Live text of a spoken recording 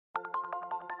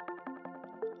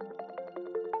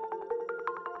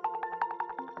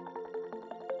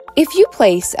If you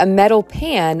place a metal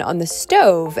pan on the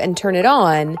stove and turn it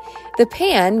on, the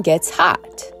pan gets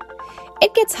hot.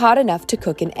 It gets hot enough to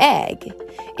cook an egg.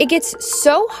 It gets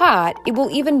so hot it will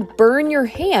even burn your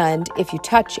hand if you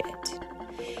touch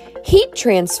it. Heat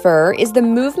transfer is the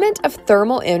movement of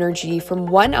thermal energy from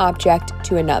one object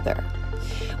to another.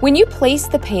 When you place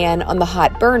the pan on the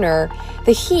hot burner,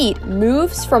 the heat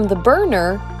moves from the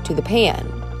burner to the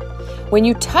pan. When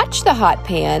you touch the hot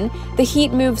pan, the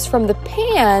heat moves from the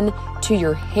pan to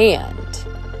your hand.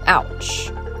 Ouch.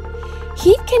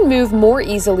 Heat can move more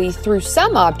easily through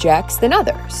some objects than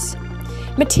others.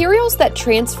 Materials that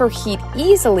transfer heat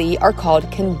easily are called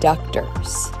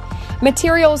conductors.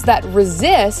 Materials that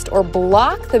resist or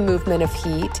block the movement of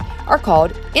heat are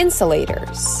called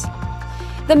insulators.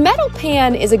 The metal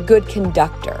pan is a good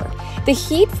conductor. The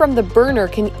heat from the burner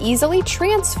can easily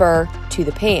transfer to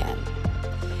the pan.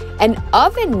 An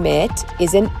oven mitt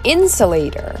is an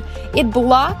insulator. It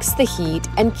blocks the heat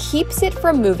and keeps it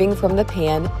from moving from the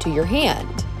pan to your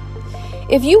hand.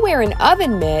 If you wear an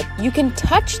oven mitt, you can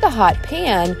touch the hot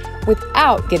pan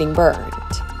without getting burned.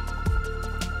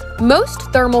 Most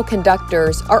thermal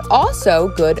conductors are also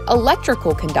good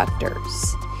electrical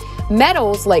conductors.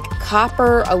 Metals like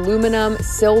copper, aluminum,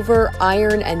 silver,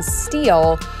 iron, and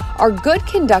steel are good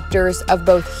conductors of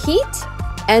both heat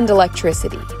and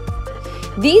electricity.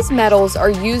 These metals are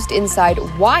used inside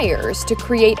wires to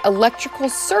create electrical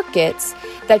circuits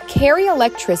that carry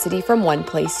electricity from one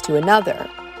place to another.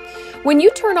 When you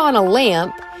turn on a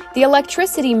lamp, the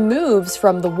electricity moves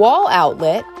from the wall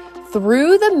outlet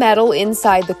through the metal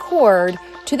inside the cord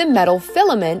to the metal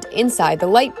filament inside the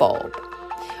light bulb.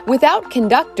 Without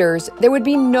conductors, there would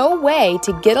be no way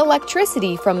to get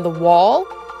electricity from the wall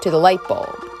to the light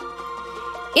bulb.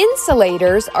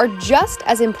 Insulators are just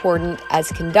as important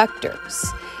as conductors.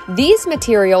 These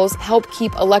materials help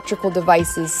keep electrical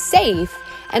devices safe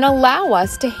and allow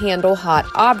us to handle hot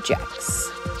objects.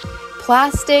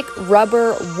 Plastic,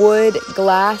 rubber, wood,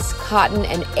 glass, cotton,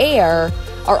 and air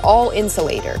are all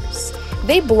insulators.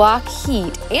 They block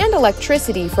heat and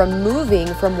electricity from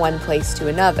moving from one place to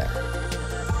another.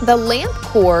 The lamp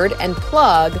cord and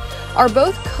plug are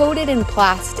both coated in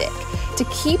plastic to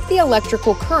keep the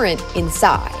electrical current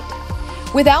inside.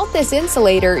 Without this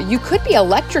insulator, you could be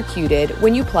electrocuted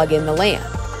when you plug in the lamp.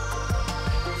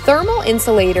 Thermal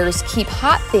insulators keep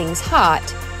hot things hot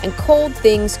and cold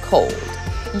things cold.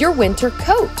 Your winter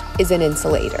coat is an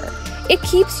insulator. It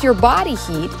keeps your body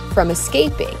heat from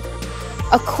escaping.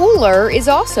 A cooler is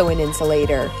also an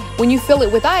insulator. When you fill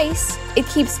it with ice, it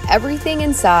keeps everything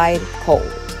inside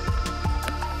cold.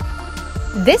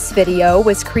 This video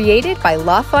was created by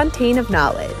La Fontaine of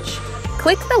Knowledge.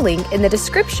 Click the link in the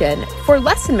description for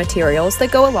lesson materials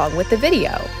that go along with the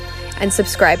video, and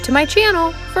subscribe to my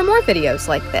channel for more videos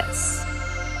like this.